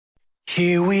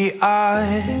Here we are,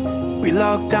 we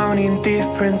locked down in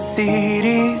different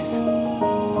cities,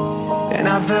 and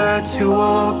our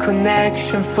virtual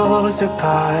connection falls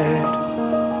apart.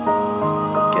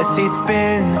 Guess it's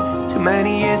been too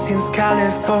many years since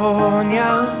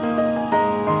California.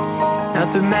 Now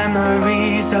the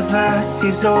memories of us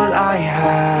is all I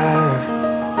have.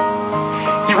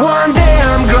 See, one day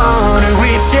I'm gonna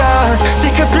reach ya,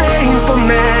 take a plane for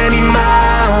many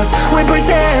miles. We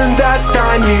pretend that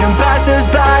time didn't pass us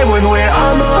by when we're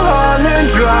on Mulholland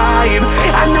Drive.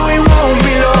 I know it won't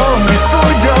be long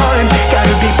before dawn,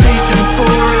 gotta be patient for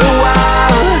a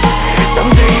while.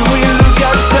 Someday we'll look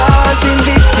at stars in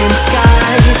this same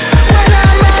sky when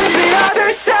I'm on the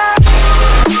other side.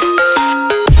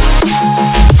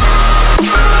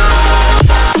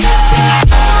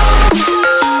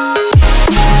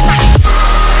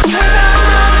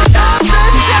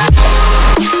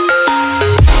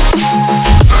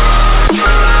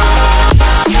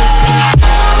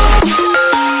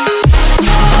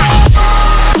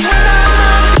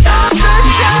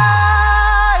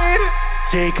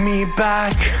 Take me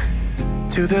back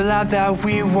to the life that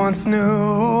we once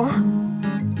knew,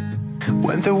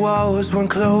 when the walls weren't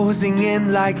closing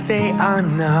in like they are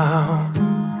now.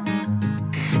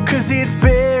 Cause it's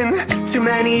been too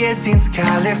many years since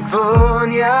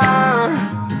California.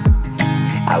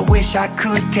 I wish I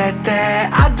could get there,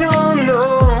 I don't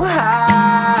know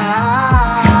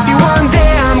how. See, one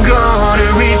day I'm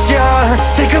gonna reach ya,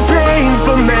 take a plane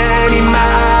for many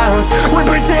miles. We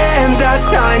pretend that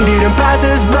time didn't pass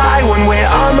us by when we're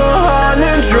on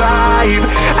Mulholland Drive.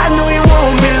 I know it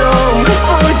won't be long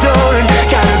before dawn,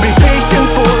 gotta be patient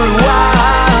for a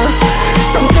while.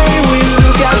 Someday we'll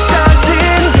look at stars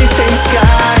in the same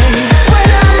sky when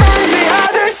I'm on the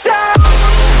other side.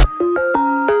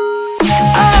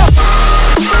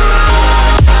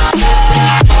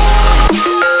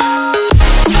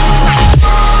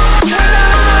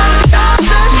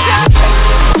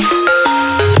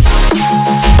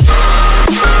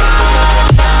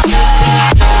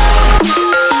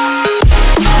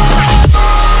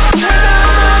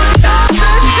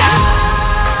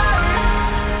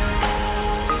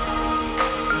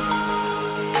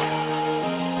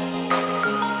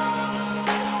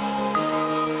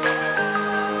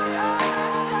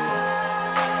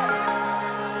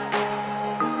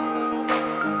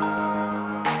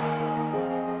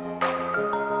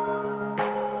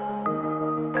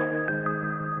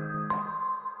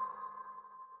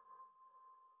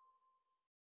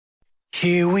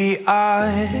 Here we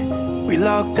are, we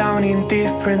locked down in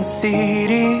different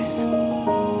cities,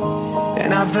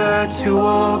 and our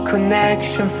virtual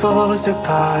connection falls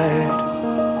apart.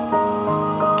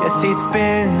 Guess it's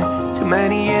been too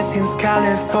many years since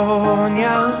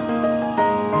California.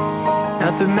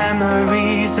 Now the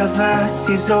memories of us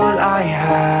is all I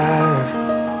have.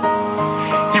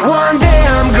 See, one day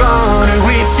I'm gonna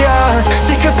reach ya,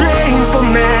 take a plane for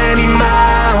many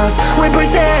miles. We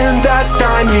pretend that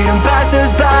time didn't pass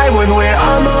us by when we're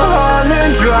on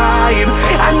Mulholland Drive.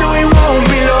 I know it won't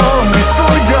be long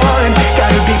before dawn,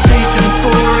 gotta be patient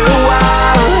for a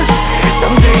while.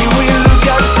 Someday we'll look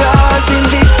at stars in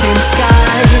this same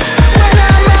sky when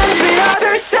I'm on the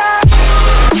other side.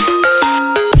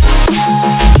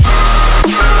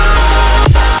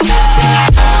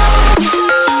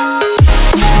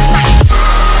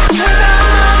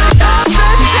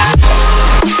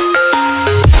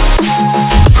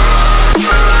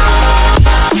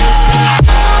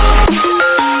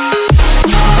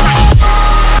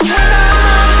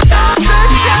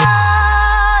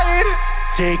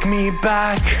 Take me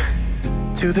back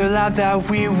to the life that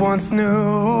we once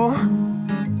knew,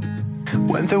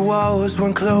 when the walls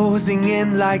weren't closing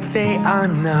in like they are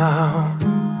now.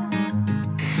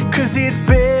 Cause it's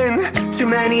been too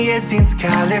many years since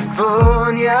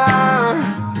California.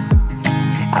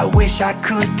 I wish I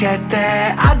could get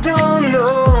there, I don't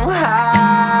know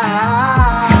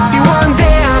how. See, one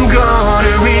day I'm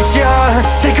gonna reach ya,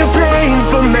 take a plane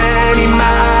for many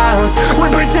miles. We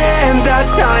pretend that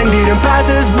time didn't pass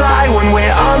us by when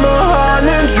we're on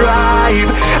Mulholland Drive.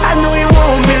 I know it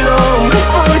won't be long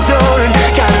before dawn,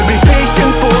 gotta be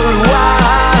patient for a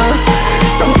while.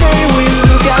 Someday we'll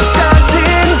look at stars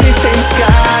in the same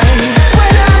sky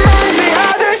when I'm on the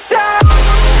other side.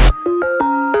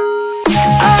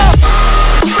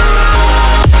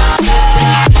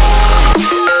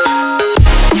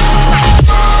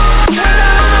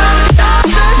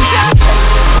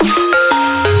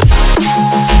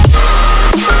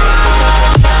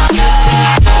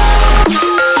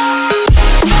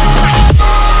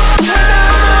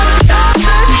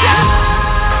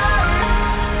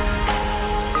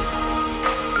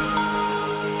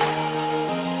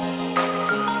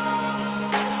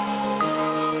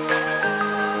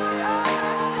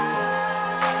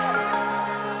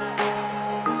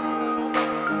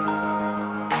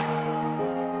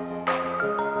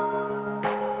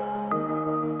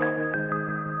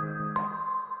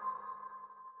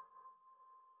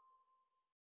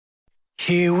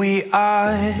 Here we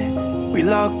are, we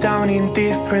locked down in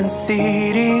different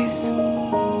cities,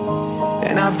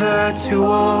 and our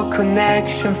virtual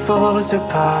connection falls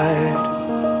apart.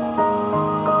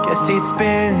 Guess it's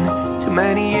been too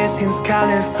many years since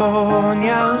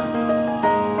California.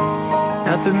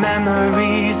 Now the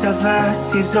memories of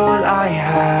us is all I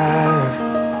have.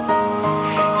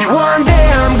 See, one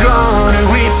day I'm gonna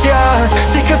reach ya,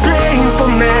 take a plane for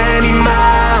many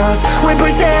miles. We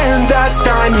pretend that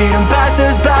time didn't pass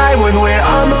us by when we're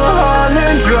on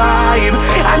Mulholland Drive.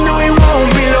 I know it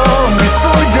won't be long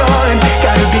before dawn,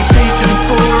 gotta be patient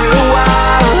for a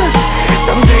while.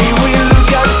 Someday we'll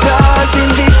look at stars in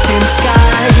distant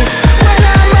sky when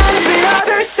I'm on the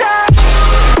other side.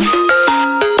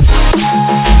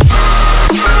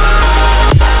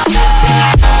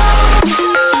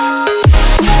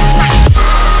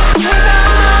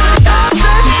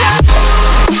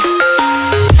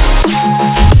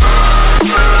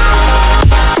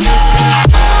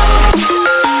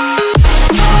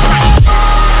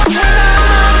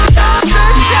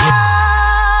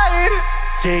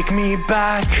 Take me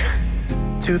back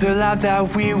to the life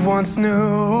that we once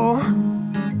knew,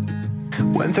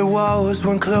 when the walls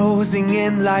weren't closing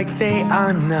in like they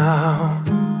are now.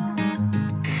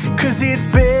 Cause it's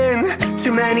been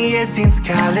too many years since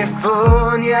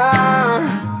California.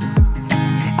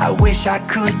 I wish I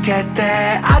could get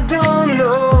there, I don't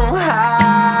know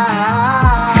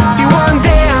how. See, one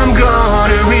day I'm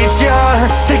gonna reach ya,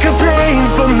 take a plane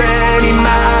for many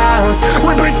miles.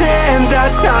 We pretend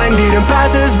that time didn't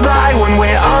pass us by when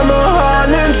we're on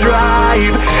Mulholland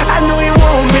Drive. I know it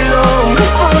won't be long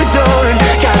before dawn,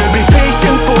 gotta be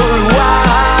patient for a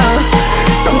while.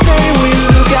 Someday we'll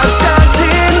look at stars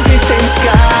in the same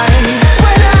sky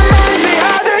when I'm on the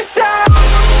other side.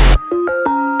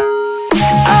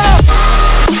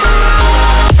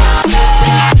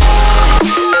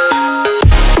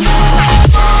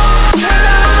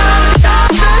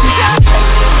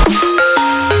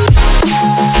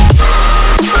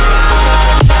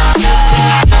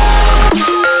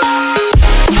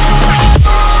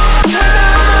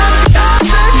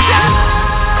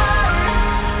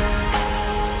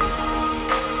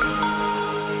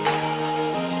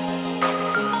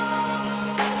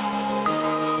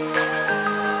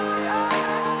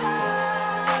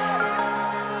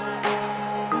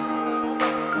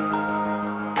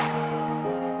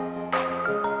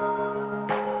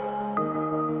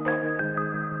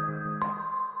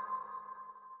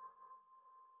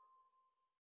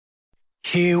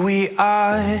 Here we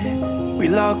are, we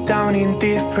locked down in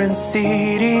different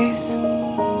cities,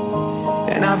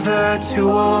 and our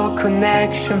virtual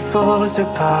connection falls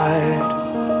apart.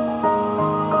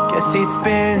 Guess it's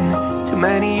been too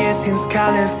many years since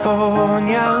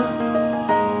California.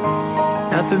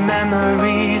 Now the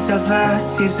memories of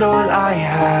us is all I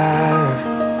have.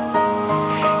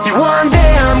 See, one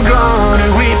day I'm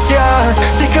gonna reach ya,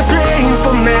 take a plane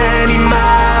for many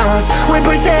miles. We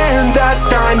pretend that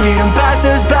time didn't pass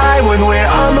us by when we're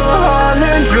on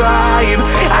Mulholland Drive.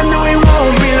 I know it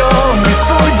won't be long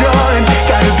before dawn,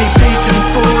 gotta be patient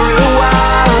for a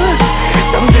while.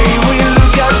 Someday we'll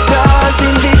look at stars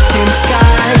in distant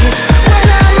sky when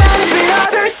I'm on the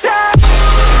other side.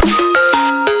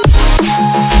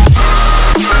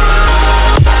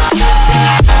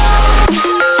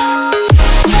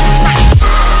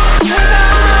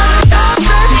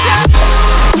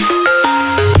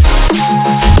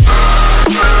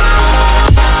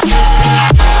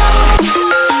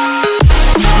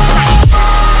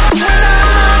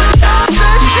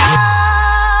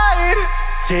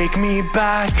 Take me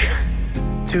back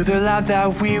to the life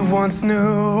that we once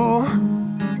knew,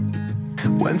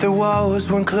 when the walls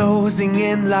weren't closing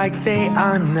in like they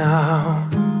are now.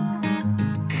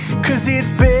 Cause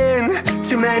it's been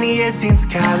too many years since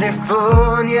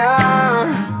California.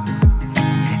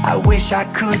 I wish I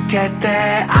could get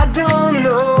there, I don't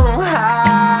know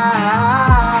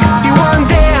how. See, one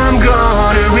day I'm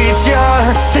gonna reach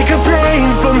ya, take a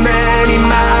plane for many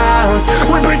miles.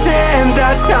 We pretend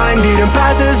that time didn't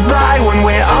pass us by when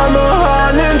we're on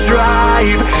Mulholland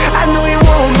Drive. I know it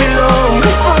won't be long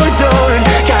before dawn,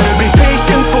 gotta be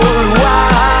patient for a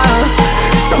while.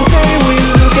 Someday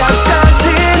we'll look at stars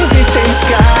in the same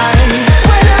sky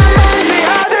when I'm on the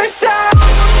other side.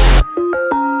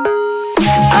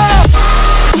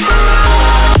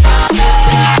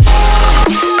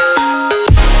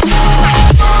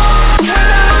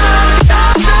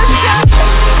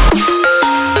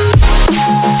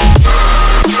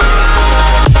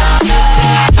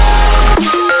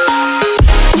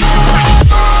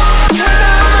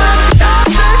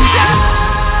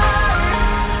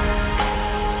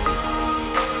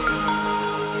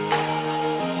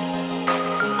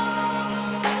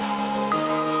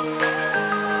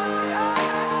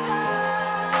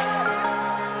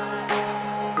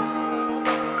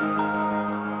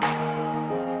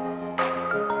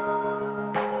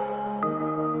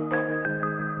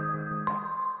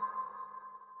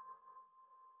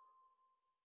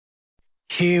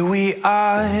 Here we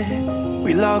are,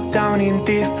 we locked down in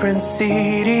different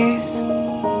cities,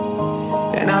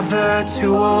 and our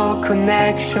virtual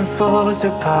connection falls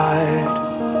apart.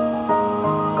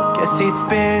 Guess it's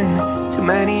been too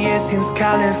many years since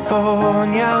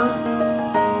California.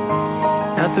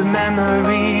 Now the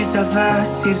memories of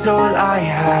us is all I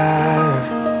have.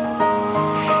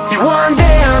 See, one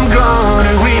day I'm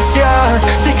gonna reach ya,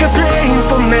 take a plane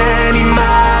for many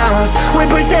miles. We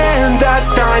pretend that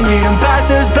time didn't pass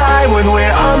us by when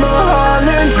we're on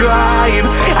Mulholland Drive.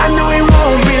 I know it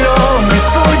won't be long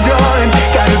before dawn,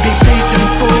 gotta be patient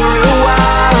for a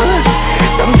while.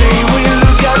 Someday we'll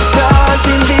look at stars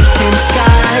in this same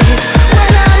sky,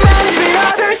 when I'm on the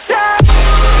other side.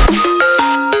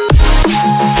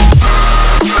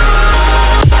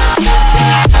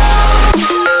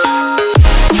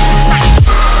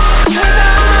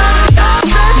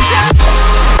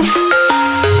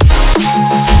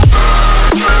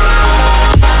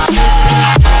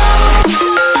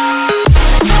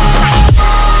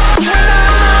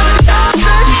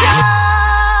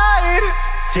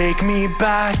 Take me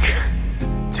back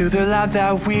to the life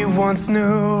that we once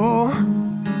knew,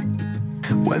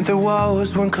 when the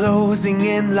walls weren't closing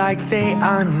in like they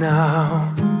are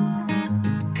now.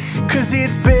 Cause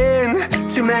it's been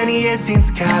too many years since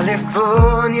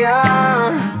California.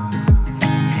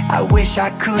 I wish I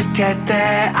could get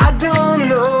there, I don't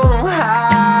know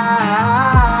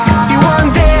how. See,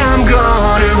 one day I'm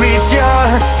gonna reach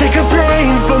ya, take a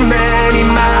plane for many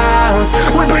miles.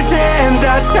 We pretend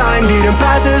that time didn't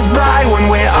pass us by when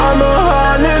we're on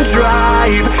Mulholland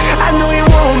Drive. I know it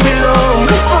won't be long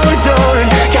before dawn,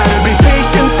 gotta be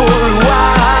patient for a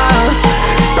while.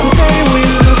 Someday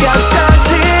we'll look at stars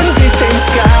in the same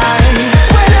sky,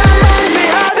 when I'm on the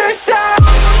other side.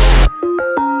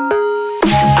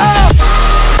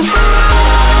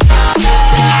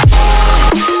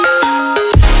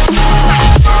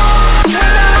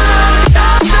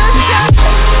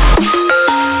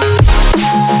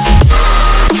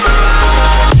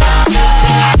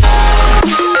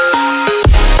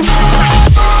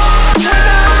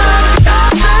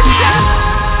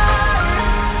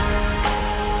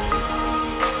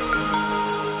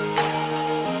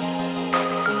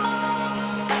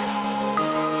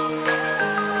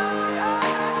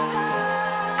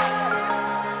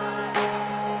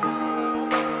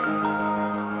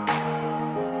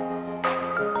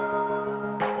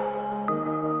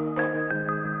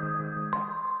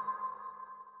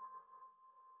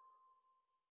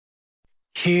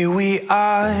 Here we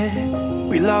are,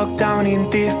 we locked down in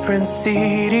different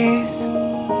cities,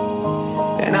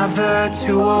 and our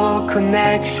virtual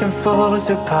connection falls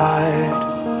apart.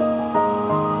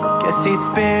 Guess it's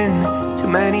been too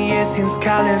many years since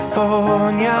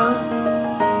California.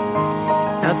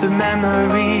 Now the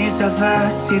memories of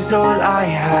us is all I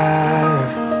have.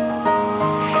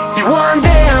 See, one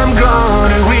day I'm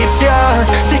gonna